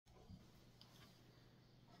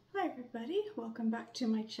everybody, welcome back to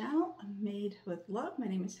my channel, Made with Love. My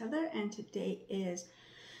name is Heather and today is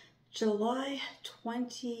July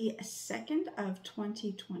 22nd of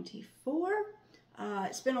 2024.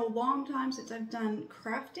 It's been a long time since I've done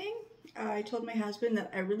crafting. I told my husband that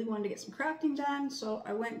I really wanted to get some crafting done, so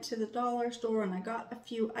I went to the dollar store and I got a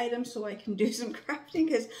few items so I can do some crafting,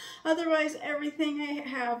 because otherwise everything I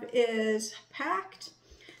have is packed.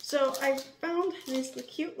 So I found this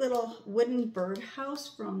cute little wooden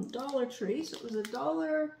birdhouse from Dollar Tree. So it was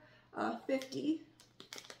 $1.50.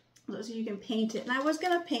 So you can paint it. And I was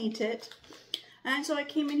going to paint it. And so I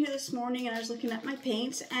came in here this morning and I was looking at my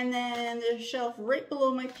paints. And then there's a shelf right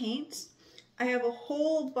below my paints. I have a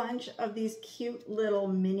whole bunch of these cute little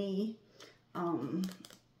mini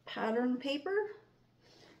pattern paper.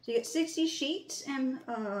 So you get 60 sheets and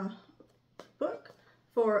a book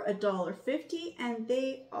for $1.50, and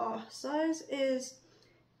they size is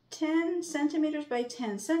 10 centimeters by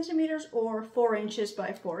 10 centimeters or 4 inches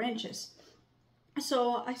by 4 inches.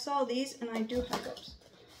 So I saw these and I do have, oops,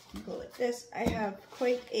 go like this. I have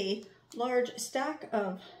quite a large stack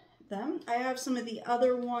of them. I have some of the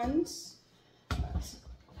other ones.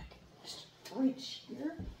 Just reach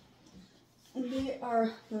here. And they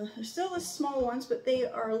are they're still the small ones, but they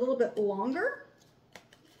are a little bit longer.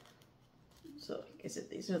 So like I said,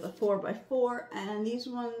 these are the 4x4, and these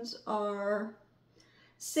ones are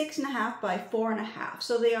 6.5 by 4.5.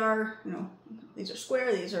 So they are, you know, these are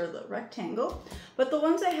square, these are the rectangle. But the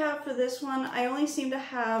ones I have for this one, I only seem to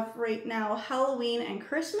have right now Halloween and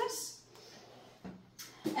Christmas.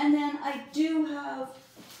 And then I do have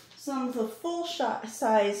some of the full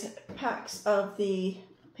size packs of the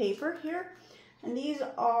paper here. And these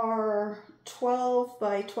are 12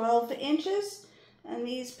 by 12 inches. And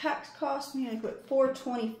these packs cost me like what,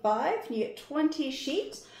 $4.25. You get 20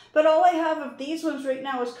 sheets. But all I have of these ones right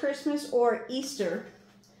now is Christmas or Easter.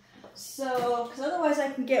 So, because otherwise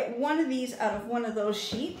I can get one of these out of one of those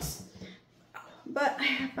sheets. But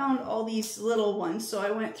I found all these little ones. So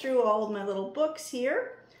I went through all of my little books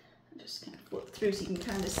here. I just kind of flip through so you can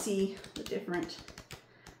kind of see the different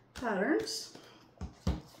patterns.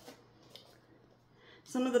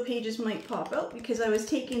 Some of the pages might pop out because I was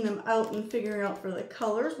taking them out and figuring out for the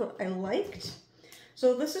colors what I liked.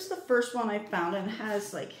 So this is the first one I found, and it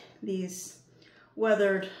has like these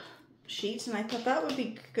weathered sheets, and I thought that would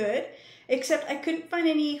be good, except I couldn't find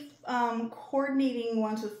any coordinating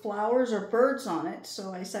ones with flowers or birds on it,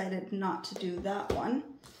 so I decided not to do that one.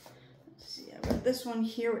 Let's see, I've got this one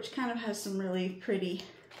here which kind of has some really pretty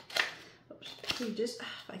pages.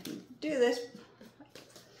 If I can do this,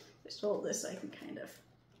 just hold this so I can kind of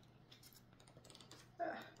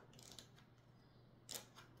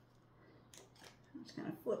just kind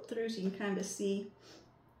of flip through so you can kind of see.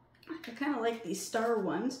 I kind of like these star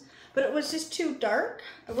ones, but it was just too dark.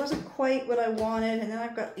 It wasn't quite what I wanted. And then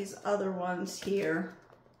I've got these other ones here.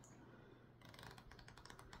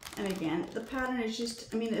 And again, the pattern is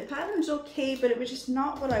just, I mean, the pattern's okay, but it was just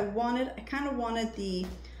not what I wanted. I kind of wanted the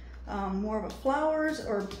more of a flowers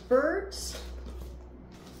or birds.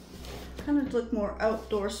 Kind of look more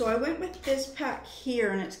outdoor, so I went with this pack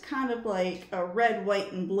here, and it's kind of like a red,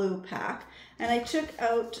 white, and blue pack. And I took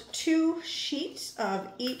out 2 sheets of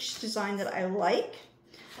each design that I like.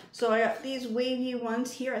 So I got these wavy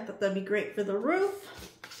ones here. I thought that'd be great for the roof.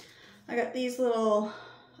 I got these little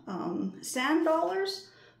sand dollars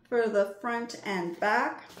for the front and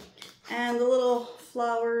back, and the little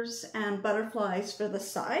flowers and butterflies for the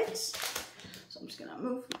sides. So I'm just gonna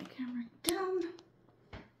move my camera down.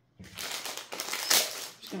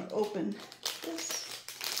 Going to open this.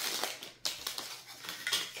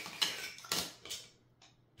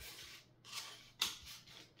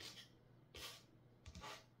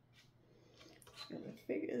 Just going to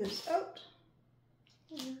figure this out.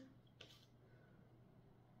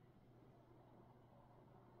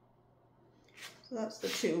 So that's the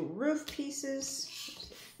 2 roof pieces. There's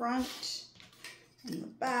the front and the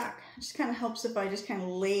back. It just kind of helps if I just kind of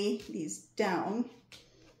lay these down.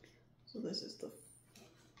 So this is the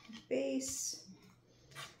base,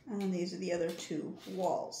 and then these are the other 2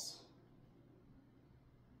 walls.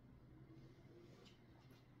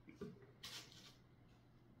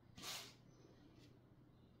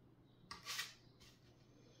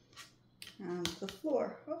 And the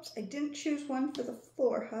floor. Oops, I didn't choose one for the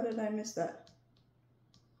floor. How did I miss that?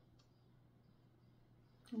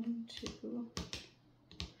 1, 2.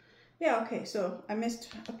 Yeah, okay, so I missed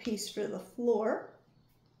a piece for the floor.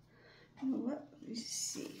 Let me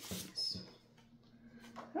see.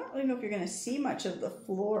 I don't really know if you're going to see much of the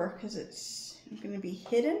floor because it's going to be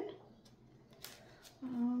hidden.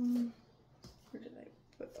 Where did I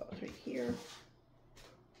put those? Right here.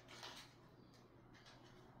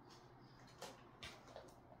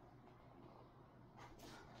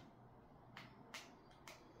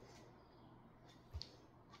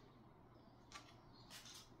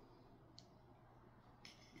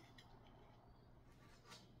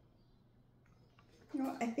 You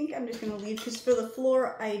know what, I think I'm just going to leave, because for the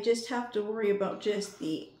floor I just have to worry about just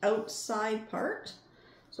the outside part.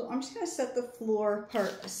 So I'm just going to set the floor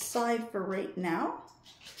part aside for right now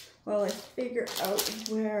while I figure out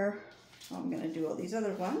where I'm going to do all these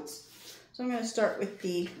other ones. So I'm going to start with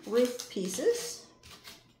the roof pieces.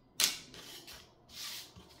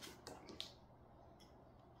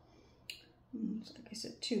 Like I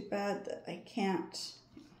said, too bad that I can't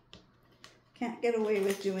get away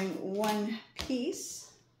with doing one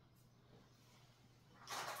piece.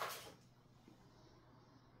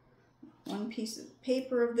 One piece of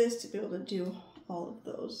paper of this to be able to do all of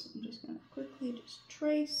those. I'm just going to quickly just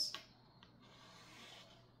trace.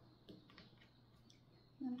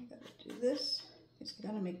 Then I got to do this. Just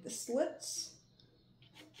got to make the slits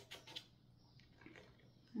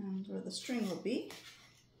and where the string will be.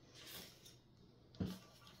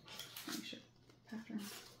 Make sure pattern.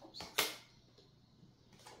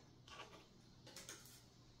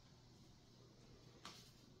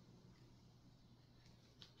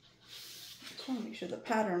 Just want to make sure the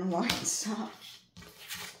pattern lines up.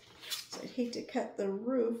 So I'd hate to cut the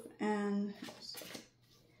roof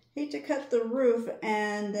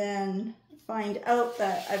and then find out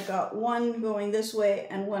that I've got one going this way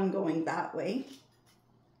and one going that way.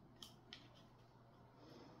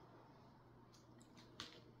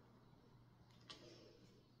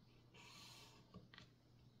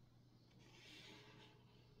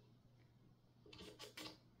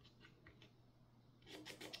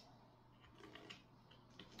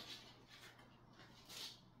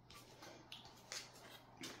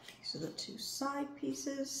 So the two side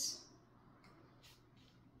pieces.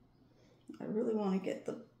 I really want to get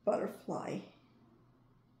the butterfly.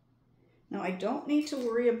 Now I don't need to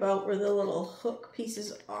worry about where the little hook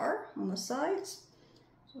pieces are on the sides.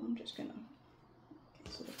 So I'm just gonna, okay,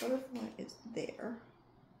 so the butterfly is there.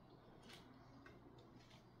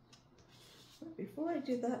 But before I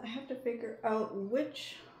do that, I have to figure out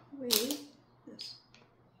which way this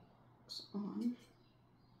looks on.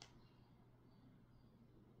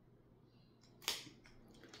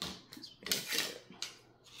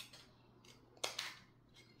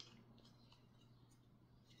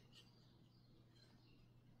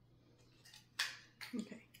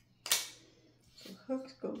 Okay, so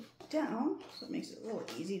hooks go down, so it makes it a little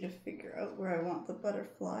easy to figure out where I want the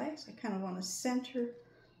butterfly. So I kind of want to center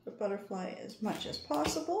the butterfly as much as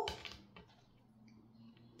possible.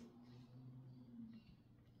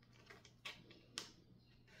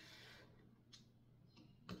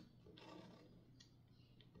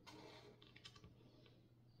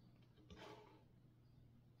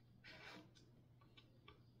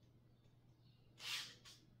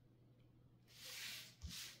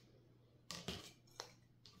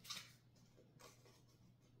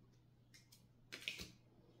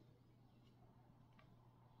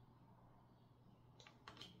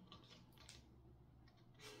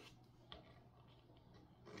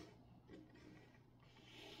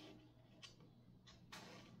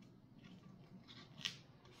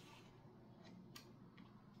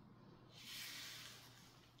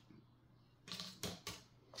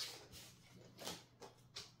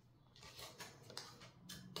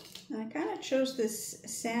 And I kind of chose this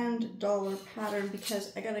sand dollar pattern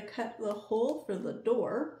because I got to cut the hole for the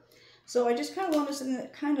door. So I just kind of wanted something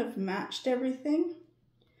that kind of matched everything,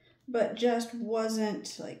 but just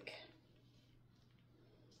wasn't like,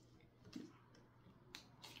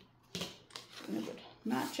 it would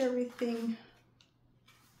match everything,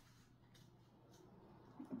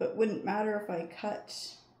 but wouldn't matter if I cut.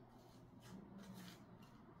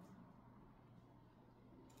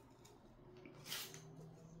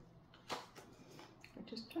 I'm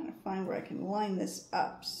just trying to find where I can line this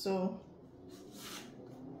up. So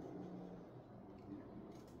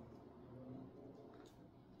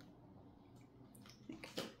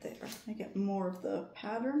there, I get more of the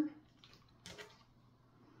pattern.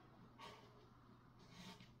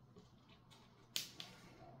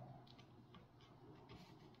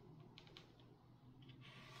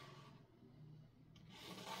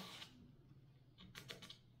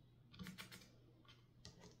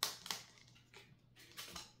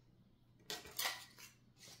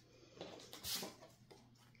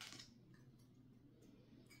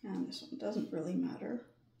 And this one doesn't really matter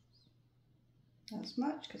as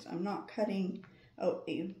much because I'm not cutting out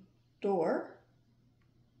a door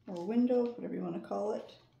or window, whatever you want to call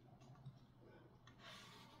it.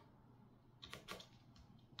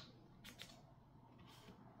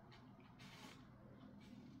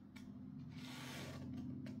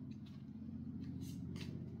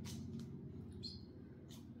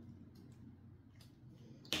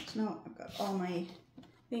 So now I've got all my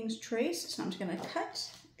things traced. So I'm just gonna cut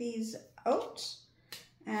these out.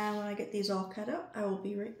 And when I get these all cut out, I will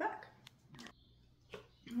be right back.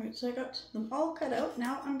 All right, so I got them all cut out.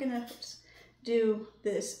 Now I'm gonna do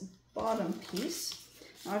this bottom piece.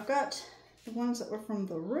 Now I've got the ones that were from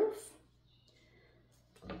the roof.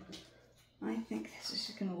 I think this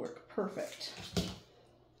is gonna work perfect.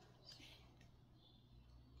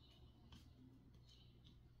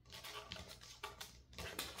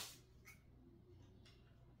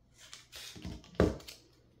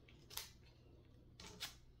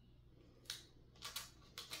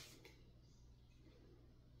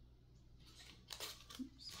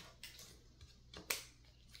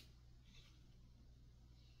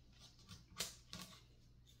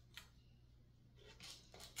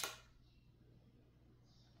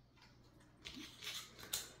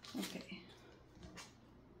 Okay.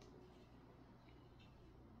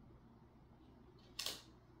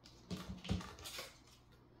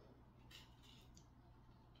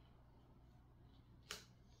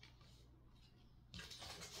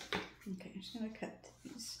 Okay, I'm just gonna cut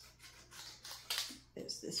these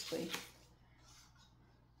this way.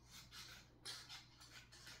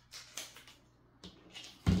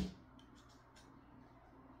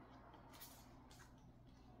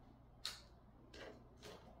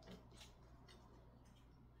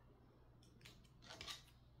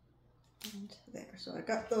 And there, so I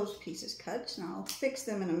got those pieces cut. Now I'll fix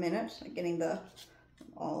them in a minute, getting them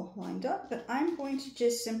all lined up, but I'm going to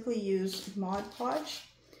just simply use Mod Podge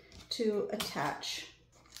to attach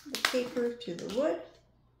the paper to the wood.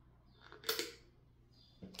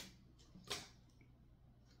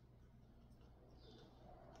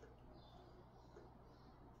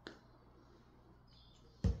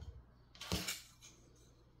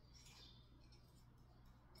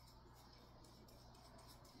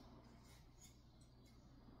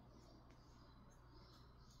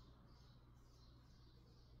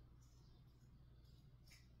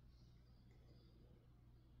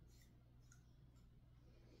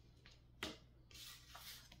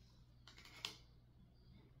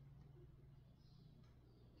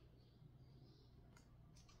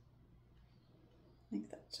 Like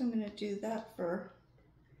that. So I'm going to do that for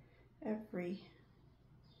every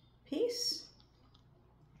piece.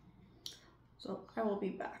 So I will be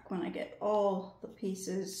back when I get all the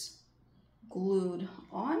pieces glued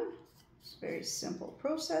on. It's a very simple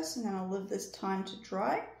process, and then I'll leave this time to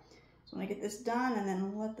dry. So when I get this done, and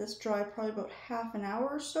then let this dry probably about half an hour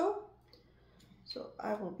or so. So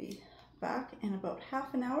I will be back in about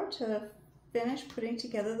half an hour to finish putting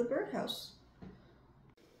together the birdhouse.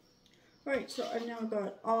 Alright, so I've now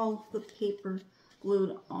got all the paper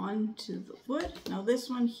glued onto the wood. Now this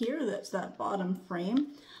one here, that's that bottom frame,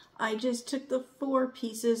 I just took the 4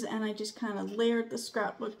 pieces and I just kind of layered the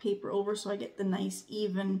scrapbook paper over so I get the nice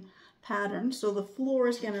even pattern. So the floor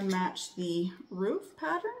is going to match the roof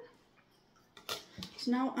pattern.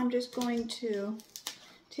 So now I'm just going to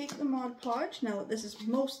take the Mod Podge, now that this is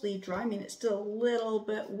mostly dry, I mean it's still a little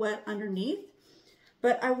bit wet underneath,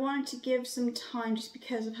 but I wanted to give some time just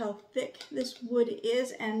because of how thick this wood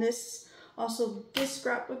is, and this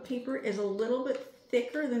scrapbook paper is a little bit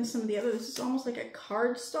thicker than some of the other. This is almost like a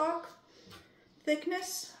cardstock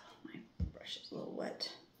thickness. My brush is a little wet.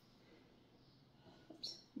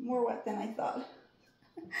 Oops, more wet than I thought.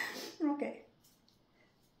 Okay.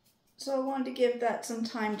 So I wanted to give that some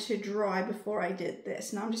time to dry before I did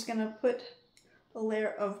this. Now I'm just going to put a layer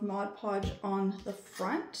of Mod Podge on the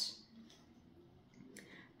front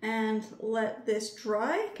and let this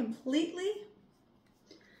dry completely.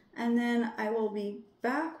 And then I will be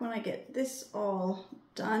back when I get this all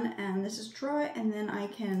done and this is dry, and then I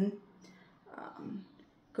can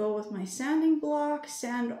go with my sanding block,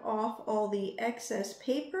 sand off all the excess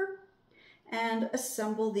paper, and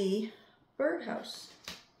assemble the birdhouse.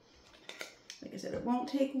 Like I said, it won't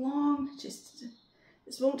take long.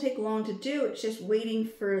 This won't take long to do. It's just waiting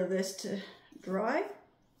for this to dry.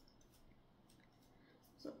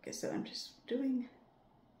 So like I said, I'm just doing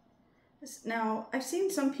this. Now, I've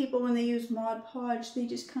seen some people when they use Mod Podge, they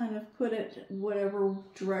just kind of put it whatever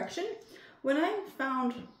direction. What I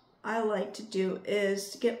found I like to do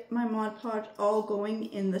is to get my Mod Podge all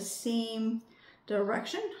going in the same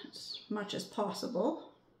direction as much as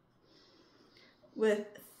possible with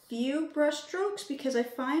few brush strokes, because I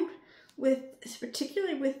find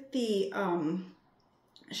particularly with the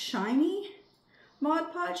shiny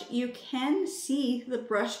Mod Podge, you can see the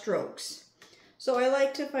brush strokes. So I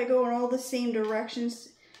like to, if I go in all the same directions,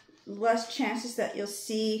 less chances that you'll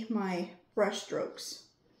see my brush strokes.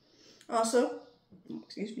 Also,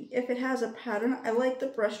 excuse me, if it has a pattern, I like the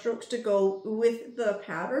brush strokes to go with the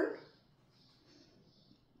pattern.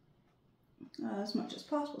 as much as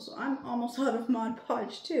possible. So I'm almost out of Mod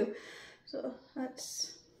Podge too. So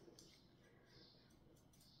it's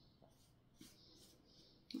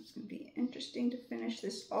going to be interesting to finish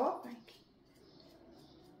this off. I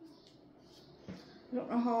don't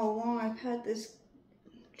know how long I've had this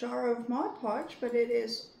jar of Mod Podge, but it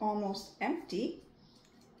is almost empty.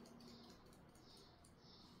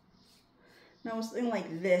 Now with something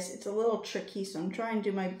like this, it's a little tricky, so I'm trying to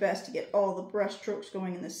do my best to get all the brush strokes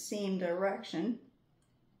going in the same direction.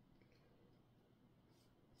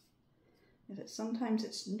 Sometimes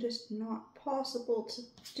it's just not possible to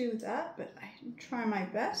do that, but I try my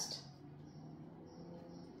best.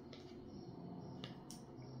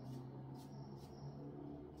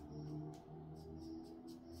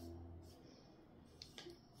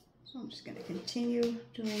 So I'm just going to continue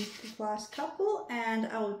doing the last couple, and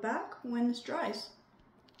I'll be back when this dries.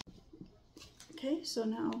 Okay, so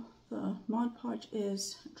now the Mod Podge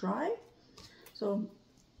is dry. So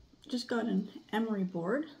just got an emery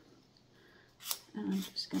board, and I'm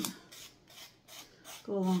just going to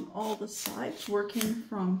go along all the sides, working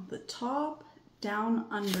from the top down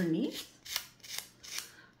underneath.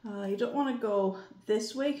 You don't want to go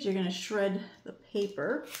this way because you're going to shred the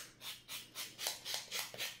paper.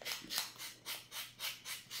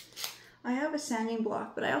 I have a sanding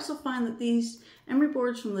block, but I also find that these emery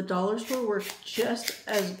boards from the dollar store work just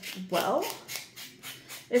as well,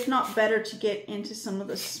 if not better, to get into some of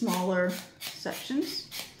the smaller sections.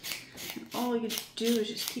 And all you do is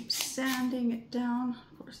just keep sanding it down.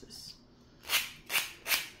 Of course, this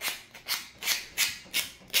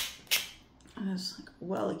is like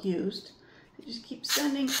well used. You just keep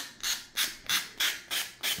sanding,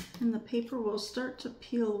 and the paper will start to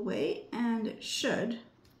peel away, and it should.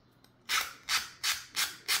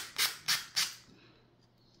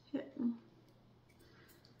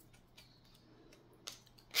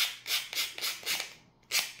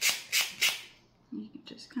 You can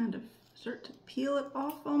just kind of start to peel it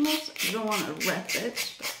off almost. You don't want to rep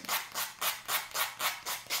it,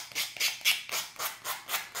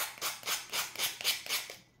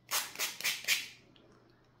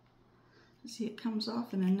 but see, it comes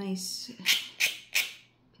off in a nice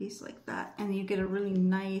piece like that, and you get a really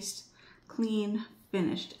nice, clean,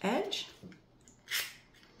 finished edge.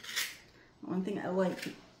 One thing I like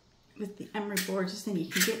with the emery boards is then you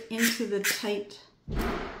can get into the tight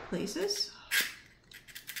places.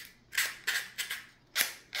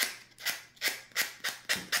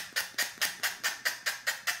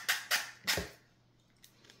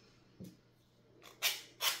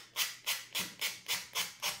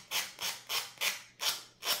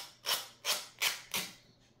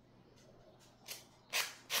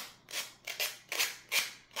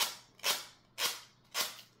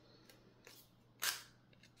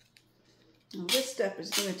 Now this step is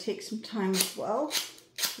going to take some time as well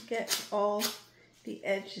to get all the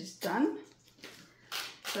edges done,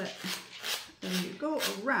 but when you go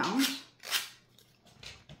around,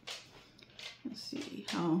 let's see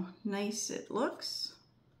how nice it looks.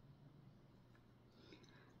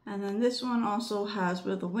 And then this one also has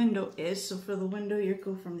where the window is, so for the window you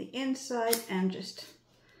go from the inside and just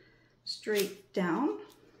straight down.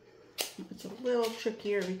 It's a little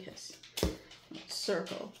trickier because it's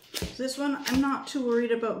circle. So this one, I'm not too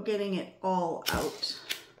worried about getting it all out,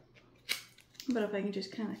 but if I can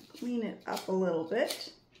just kind of clean it up a little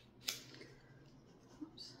bit.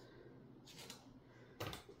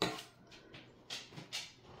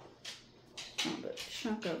 Found a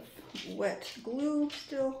chunk of wet glue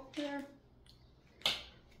still there.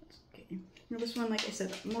 Okay. Now this one, like I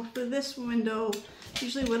said, more for this window,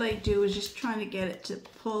 usually what I do is just trying to get it to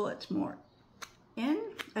pull it more in.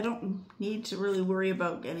 I don't need to really worry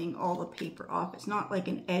about getting all the paper off. It's not like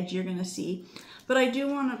an edge you're gonna see, but I do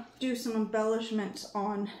want to do some embellishments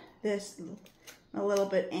on this a little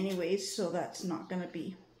bit anyways, so that's not gonna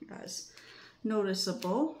be as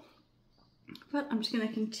noticeable. But I'm just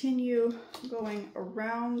gonna continue going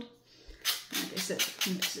around. Like I said,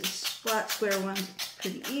 this is flat square ones, it's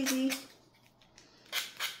pretty easy.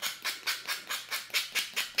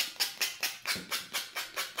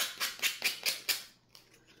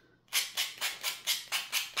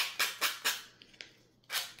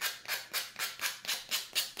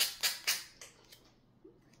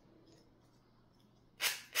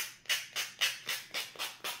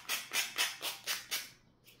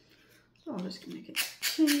 So I'm just going to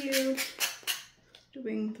continue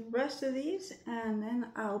doing the rest of these, and then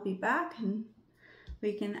I'll be back and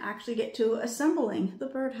we can actually get to assembling the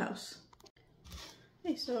birdhouse.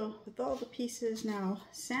 Okay, so with all the pieces now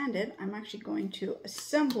sanded, I'm actually going to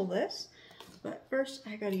assemble this, but first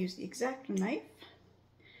I got to use the X-Acto knife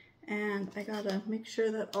And I gotta make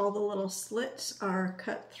sure that all the little slits are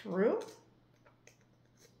cut through.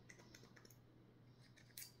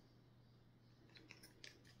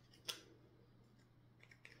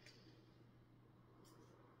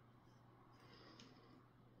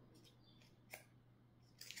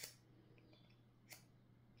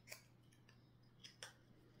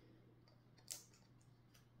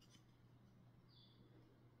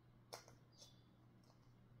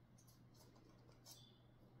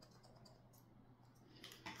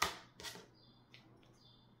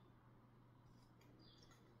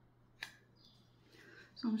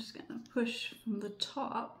 So I'm just gonna push from the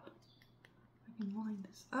top. I can line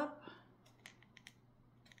this up.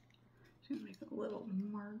 Just gonna make a little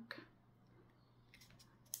mark.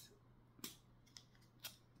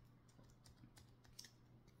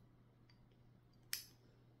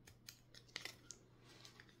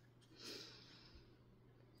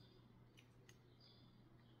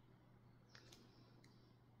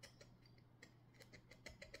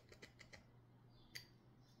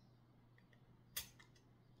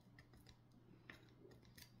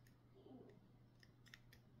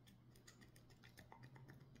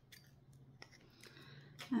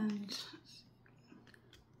 And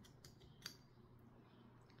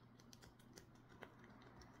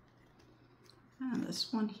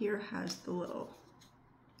this one here has the little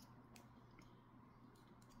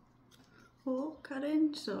hole cut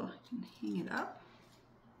in, so I can hang it up.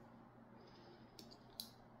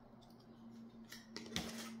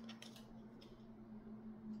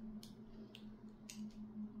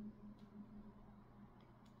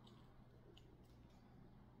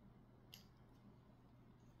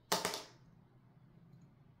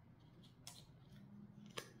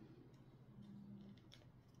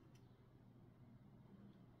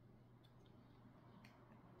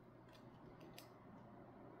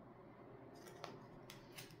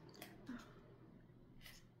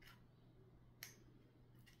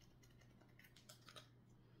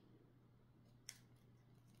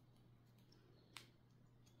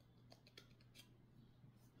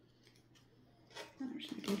 I'm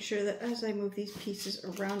just making sure that as I move these pieces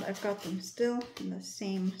around, I've got them still in the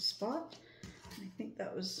same spot. I think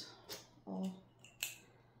that was all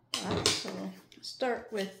that. So I'll start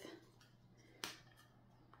with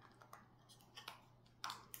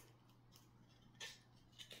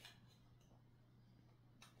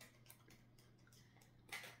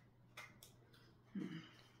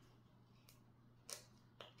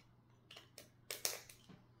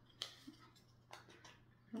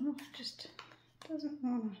I don't know, it just doesn't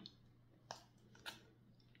want to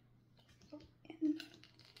go in.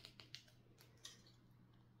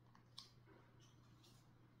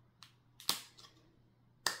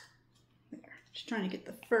 There, just trying to get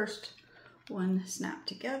the first one snapped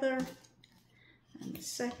together. And the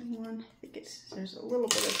second one, I think there's a little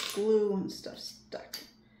bit of glue and stuff stuck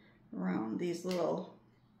around these little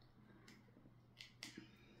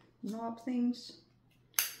knob things.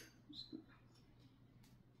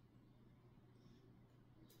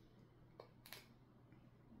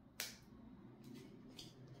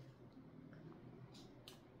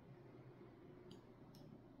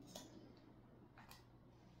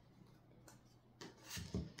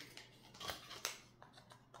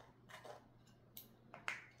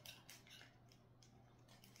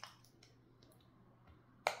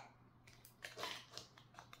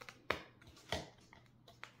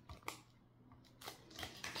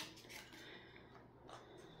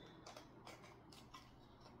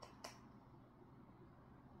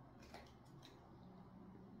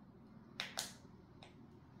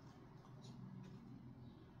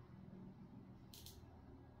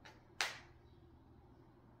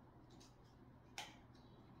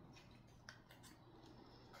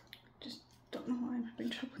 Don't know why I'm having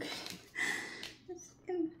trouble getting this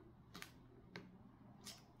in.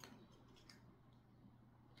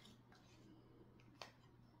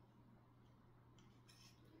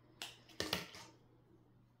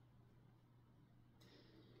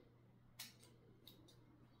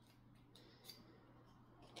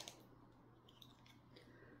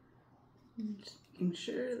 I'm just making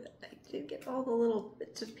sure that I did get all the little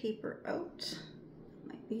bits of paper out.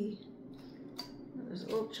 Might be, there's a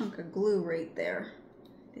little chunk of glue right there.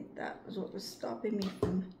 I think that was what was stopping me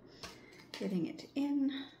from getting it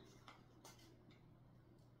in.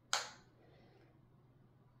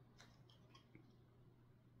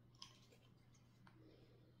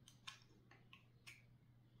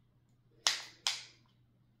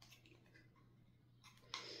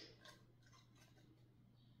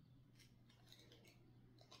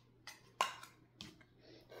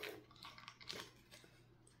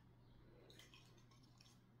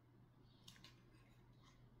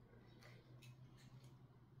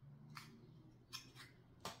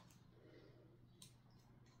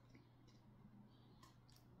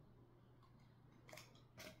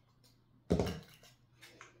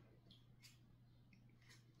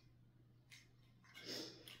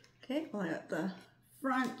 Okay, well I got the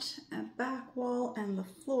front and back wall and the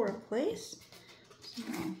floor in place. So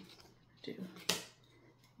I'll do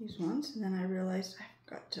these ones, and then I realized I've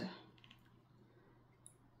got to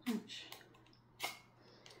punch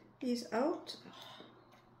these out.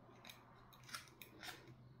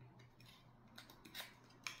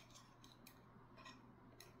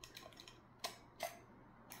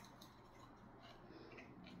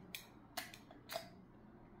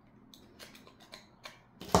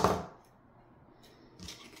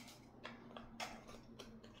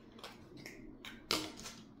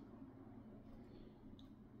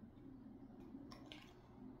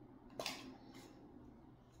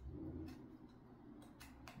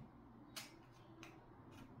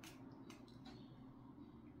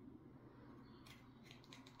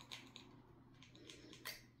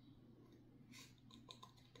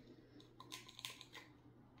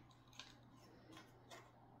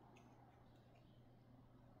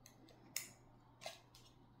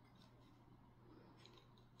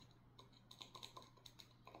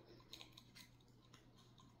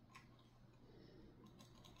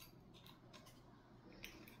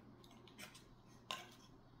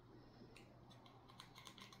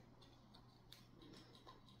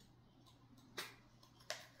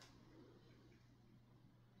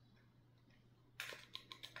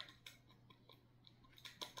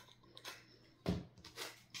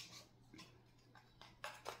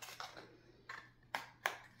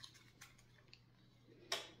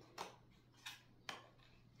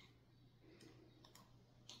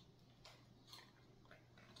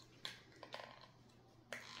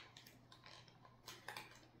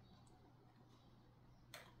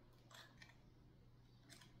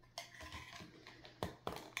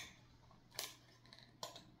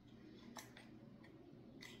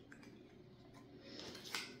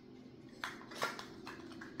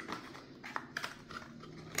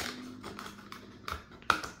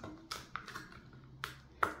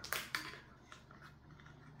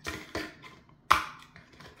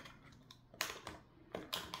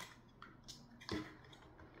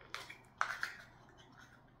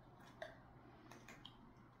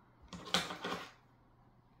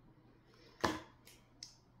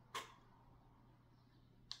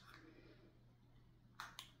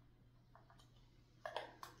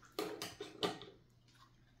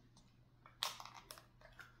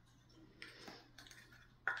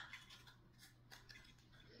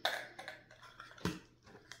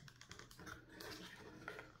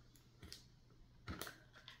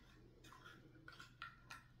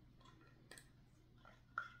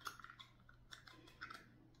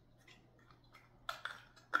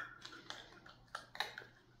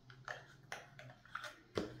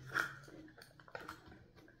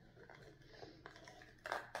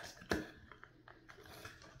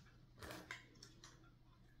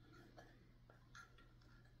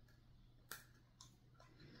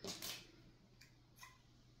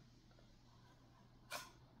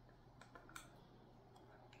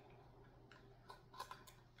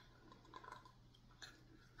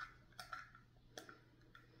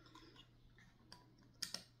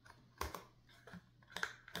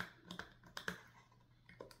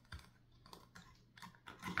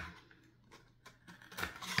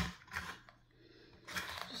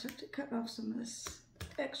 Have to cut off some of this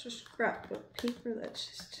extra scrapbook paper that's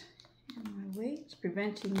just in my way. It's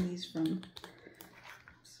preventing these from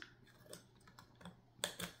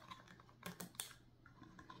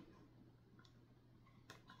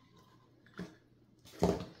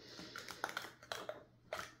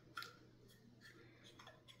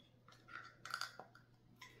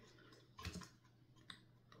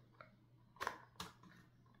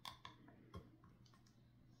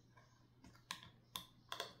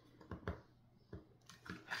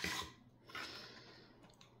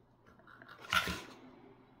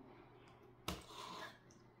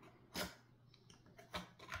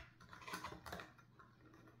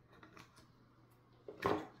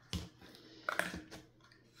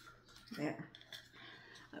there.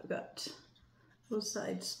 I've got both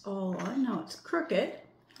sides all on. Now it's crooked.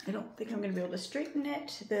 I don't think I'm going to be able to straighten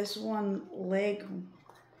it. This one leg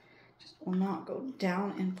just will not go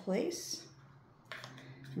down in place.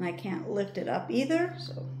 And I can't lift it up either,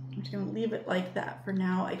 so I'm just going to leave it like that for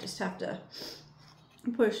now. I just have to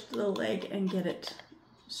push the leg and get it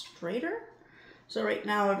straighter. So right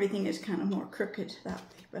now everything is kind of more crooked that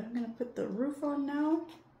way, but I'm going to put the roof on now.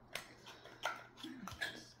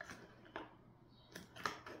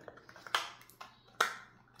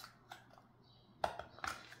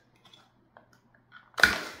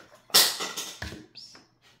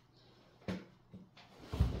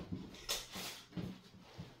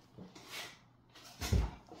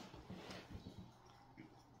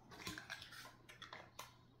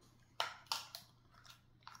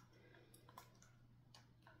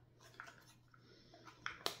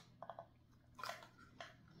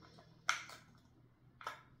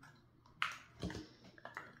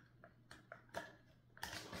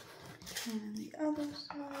 other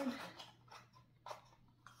side.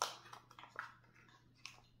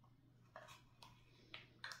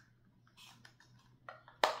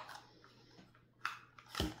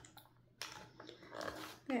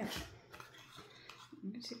 There.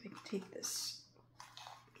 Let me see if I can take this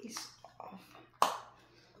piece off. Let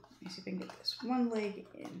me see if I can get this one leg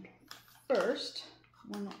in first.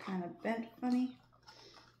 One that kind of bent funny.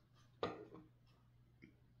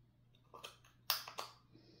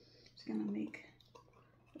 Just gonna make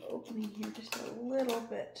the opening here just a little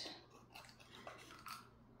bit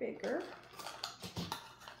bigger.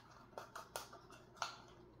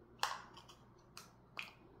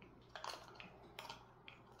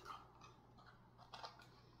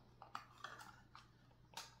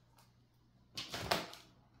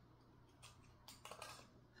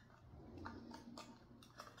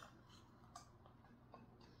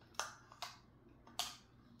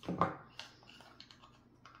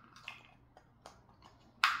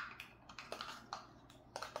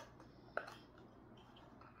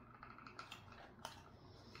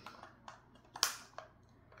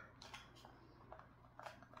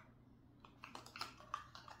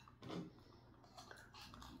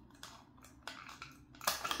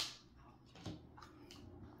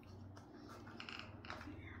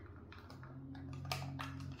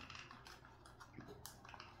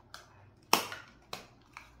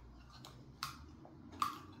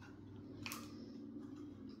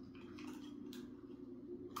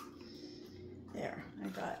 There, I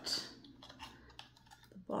got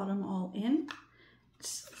the bottom all in.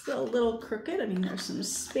 It's still a little crooked. I mean, there's some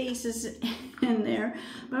spaces in there.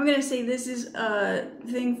 But I'm gonna say this is a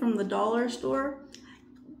thing from the dollar store.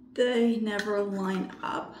 They never line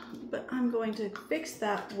up, but I'm going to fix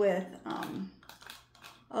that with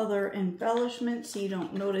other embellishments so you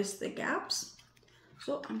don't notice the gaps.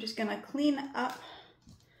 So I'm just gonna clean up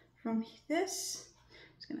from this.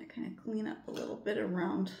 Just gonna kind of clean up a little bit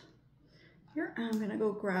around here. I'm gonna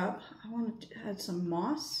go grab, I want to add some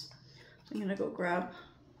moss. So I'm gonna go grab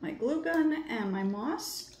my glue gun and my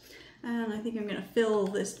moss. And I think I'm gonna fill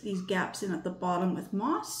these gaps in at the bottom with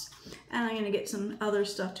moss. And I'm gonna get some other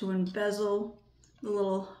stuff to embezzle the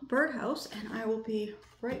little birdhouse, and I will be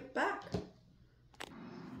right back.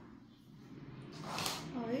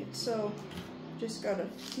 All right, so just got a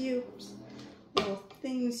few little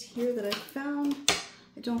things here that I found.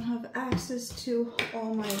 I don't have access to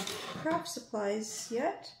all my craft supplies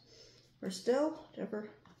yet, or still, never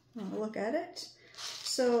want to look at it.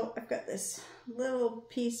 So I've got this little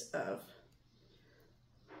piece of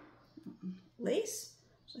lace.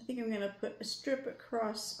 So I think I'm going to put a strip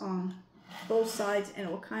across on both sides, and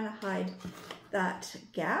it will kind of hide that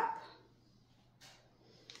gap.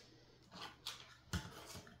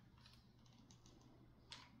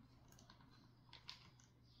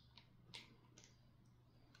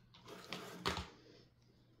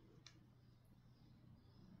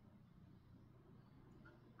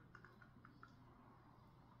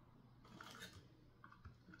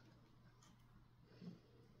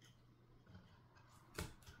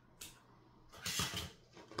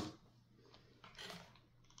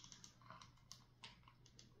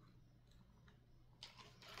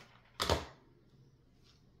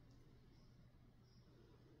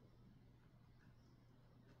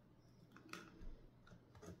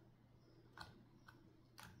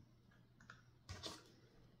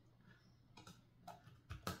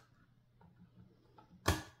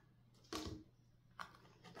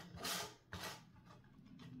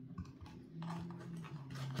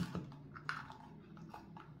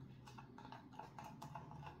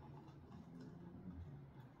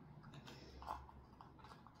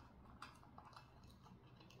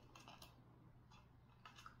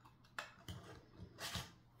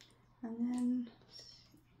 And then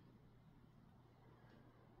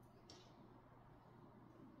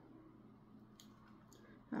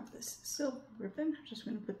I have this silver ribbon. I'm just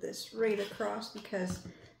going to put this right across because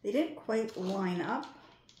they didn't quite line up.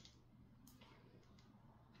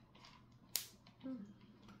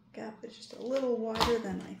 Gap is just a little wider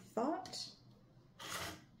than I thought.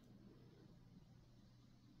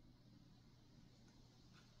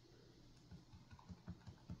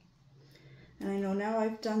 And I know now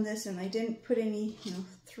I've done this and I didn't put any,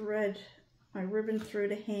 thread, my ribbon through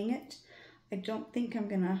to hang it. I don't think I'm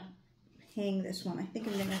gonna hang this one. I think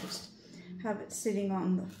I'm gonna just have it sitting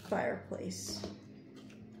on the fireplace.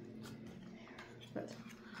 But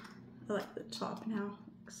I like the top now.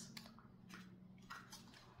 Looks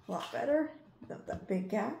a lot better without that big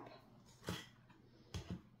gap.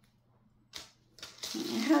 And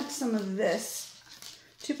I had some of this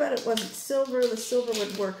too bad it wasn't silver. The silver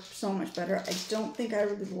would work so much better. I don't think I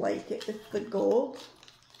really like it with the gold.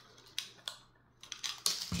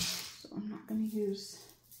 So I'm not going to use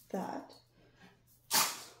that.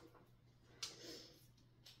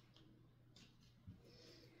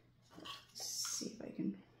 Let's see if I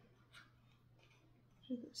can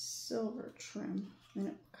do the silver trim and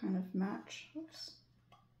it kind of match. Oops.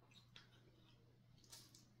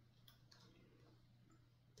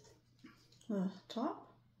 The top.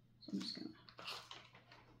 So I'm just gonna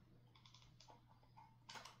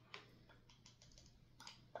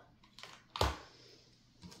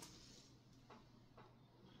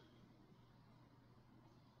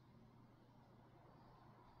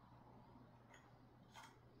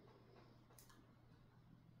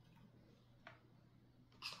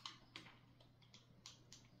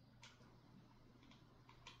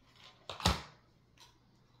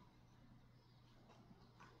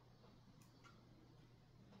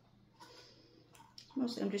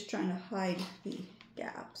mostly I'm just trying to hide the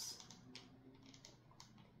gaps.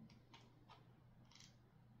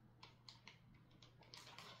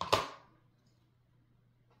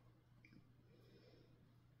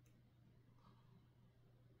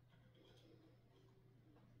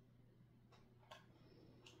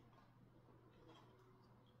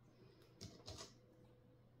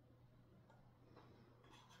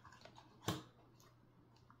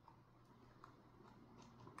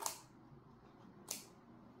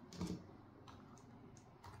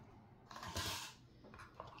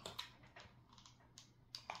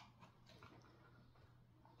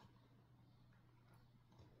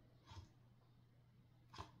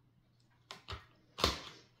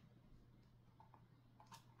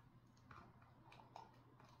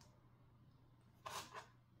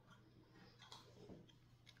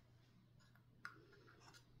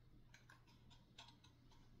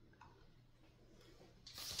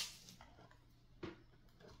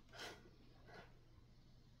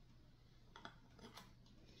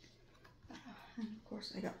 And of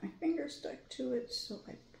course I got my finger stuck to it, so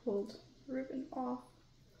I pulled the ribbon off.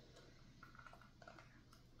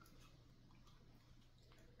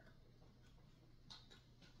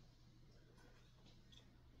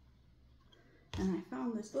 And I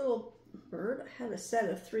found this little bird. I had a set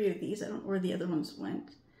of 3 of these. I don't know where the other ones went.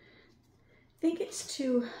 I think it's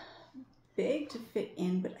too big to fit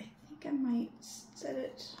in, but I think I might set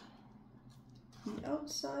it on the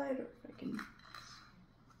outside, or if I can.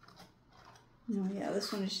 No, yeah,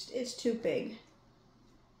 this one is just, it's too big.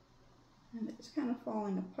 And it's kind of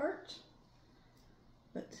falling apart.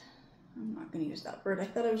 But I'm not going to use that bird. I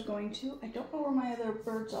thought I was going to. I don't know where my other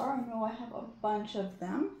birds are. I know I have a bunch of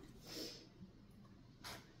them.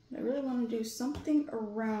 I really want to do something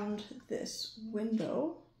around this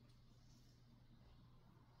window.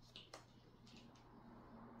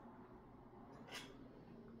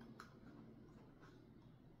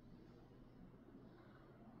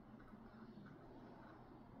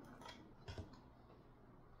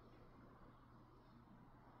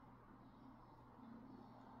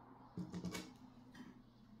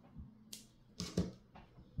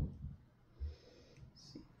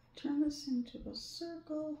 Turn this into a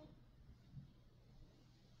circle.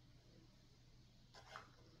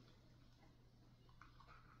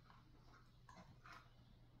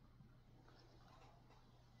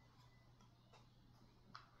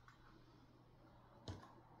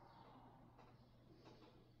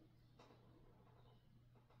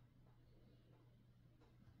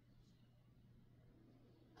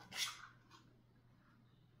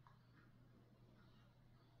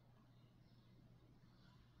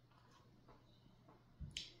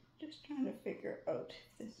 Just trying to figure out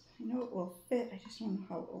if this, I know it will fit, I just don't know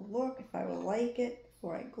how it will look, if I will like it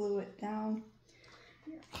before I glue it down.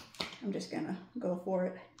 I'm just gonna go for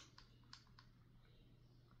it.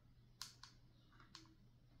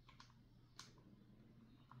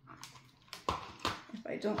 If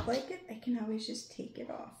I don't like it, I can always just take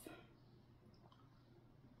it off.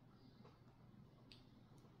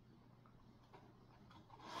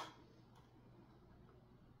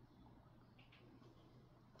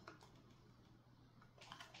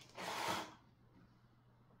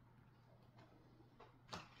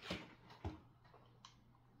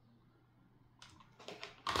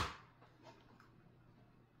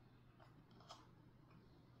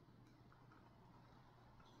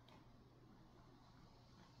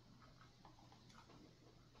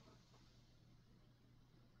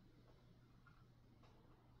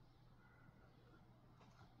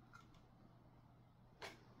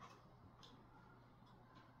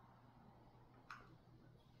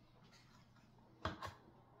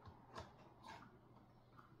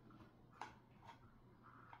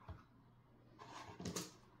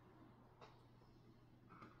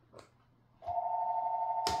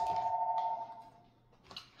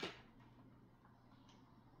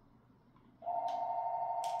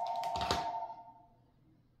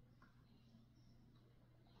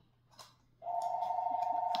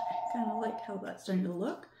 how that's starting to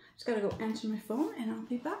look. Just gotta go answer my phone and I'll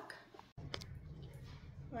be back.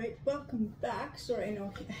 Alright, welcome back. Sorry, I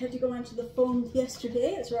know I had to go onto the phone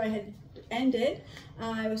yesterday. That's where I had ended.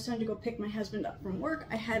 I was trying to go pick my husband up from work.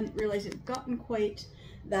 I hadn't realized it had gotten quite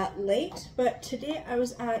that late, but today I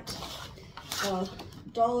was at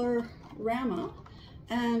Dollarama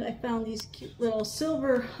and I found these cute little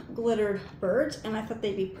silver glittered birds, and I thought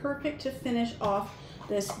they'd be perfect to finish off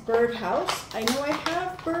this birdhouse. I know I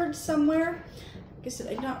have birds somewhere. Like I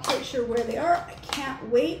said, I'm not quite sure where they are. I can't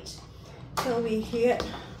wait till we get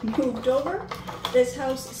moved over. This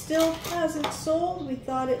house still hasn't sold. We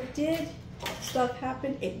thought it did. Stuff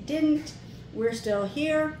happened. It didn't. We're still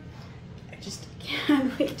here. I just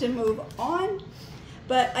can't wait to move on.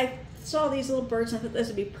 But I saw these little birds and I thought this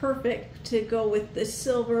would be perfect to go with the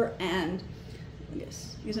silver and, I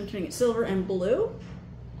guess I'm turning it silver and blue.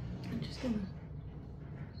 I'm just gonna,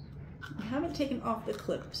 I haven't taken off the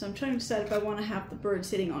clip, so I'm trying to decide if I want to have the bird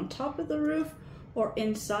sitting on top of the roof or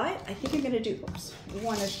inside. I think I'm gonna do, oops,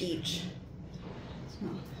 one of each.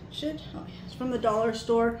 So it's from the dollar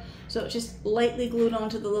store, so it's just lightly glued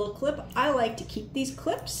onto the little clip. I like to keep these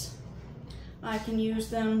clips. I can use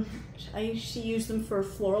them, I usually use them for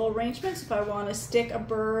floral arrangements if I want to stick a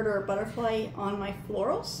bird or a butterfly on my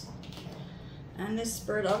florals. And this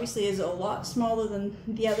bird obviously is a lot smaller than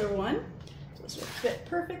the other one. So this will fit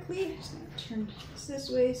perfectly. I'm just going to turn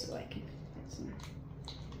this way so I can get some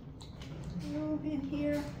glue in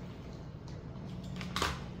here.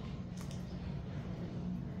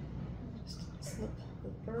 Just slip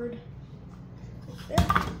the bird right there.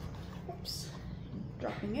 Oops,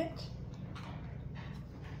 dropping it.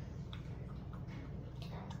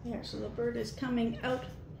 There, so the bird is coming out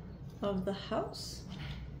of the house,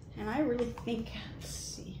 and I really think, let's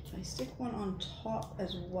see, if I stick one on top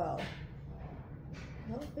as well,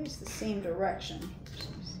 they'll face the same direction. So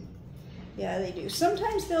yeah, they do.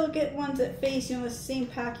 Sometimes they'll get ones that face, the same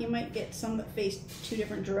pack, you might get some that face two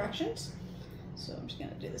different directions. So I'm just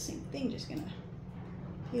gonna do the same thing, just gonna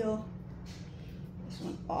peel this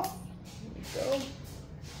one off. Here we go.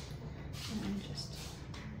 And just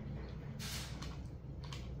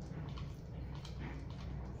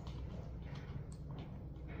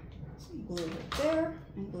glue it there,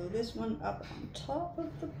 and glue this one up on top of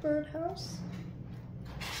the birdhouse.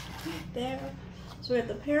 Right there. So we have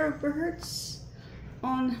the pair of birds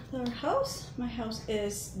on their house. My house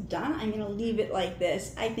is done. I'm going to leave it like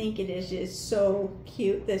this. I think it is just so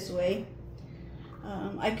cute this way.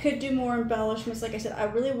 I could do more embellishments. Like I said, I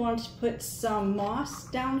really wanted to put some moss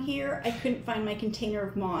down here. I couldn't find my container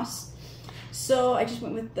of moss, so I just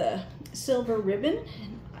went with the silver ribbon,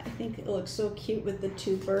 and I think it looks so cute with the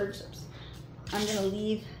two birds. I'm gonna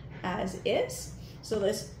leave as is. So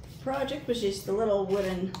this project was just the little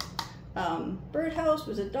wooden birdhouse,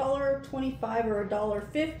 was $1.25 or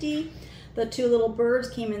 $1.50. The two little birds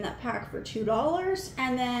came in that pack for $2,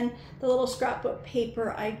 and then the little scrapbook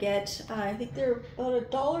paper I get, I think they're about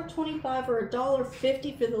 $1.25 or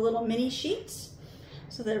 $1.50 for the little mini sheets.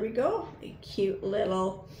 So there we go, a cute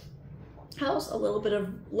little house, a little bit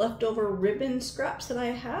of leftover ribbon scraps that I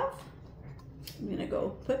have. I'm gonna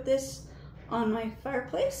go put this on my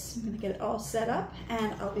fireplace. I'm gonna get it all set up,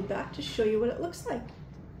 and I'll be back to show you what it looks like.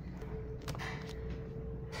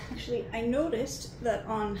 Actually, I noticed that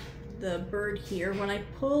on the bird here, when I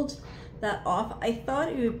pulled that off, I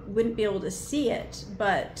thought you wouldn't be able to see it,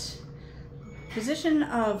 but position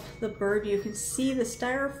of the bird, you can see the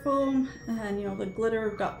styrofoam and the glitter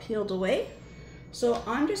got peeled away. So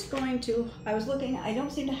I'm just going to, I was looking, I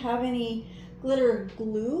don't seem to have any glitter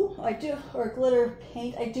glue. I do, or glitter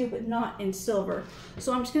paint, I do, but not in silver.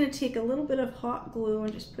 So I'm just going to take a little bit of hot glue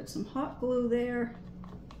and just put some hot glue there.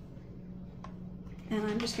 And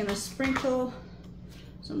I'm just going to sprinkle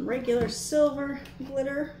some regular silver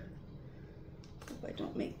glitter. Hope I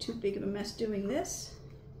don't make too big of a mess doing this.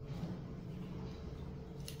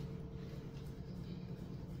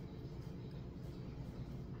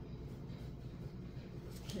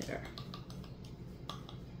 There.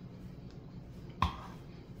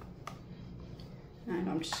 And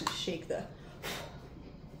I'm just going to shake the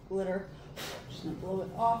glitter. Just going to blow it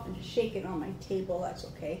off and just shake it on my table. That's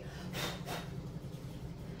okay.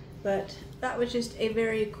 But that was just a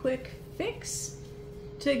very quick fix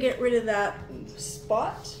to get rid of that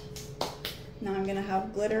spot. Now I'm going to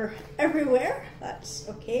have glitter everywhere. That's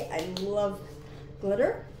okay. I love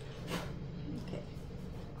glitter. Okay.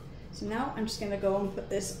 So now I'm just going to go and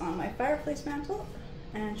put this on my fireplace mantle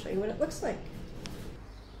and show you what it looks like.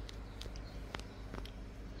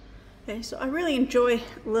 Okay, so I really enjoy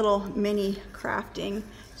little mini crafting.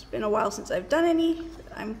 It's been a while since I've done any.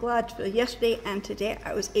 I'm glad for yesterday and today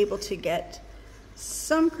I was able to get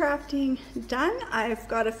some crafting done. I've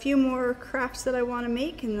got a few more crafts that I want to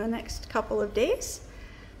make in the next couple of days.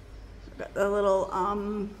 I've got the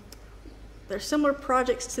little, they're similar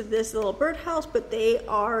projects to this little birdhouse, but they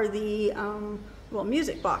are the little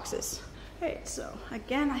music boxes. Alright, so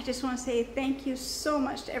again, I just want to say thank you so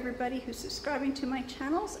much to everybody who's subscribing to my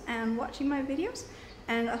channels and watching my videos,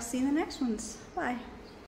 and I'll see you in the next ones. Bye.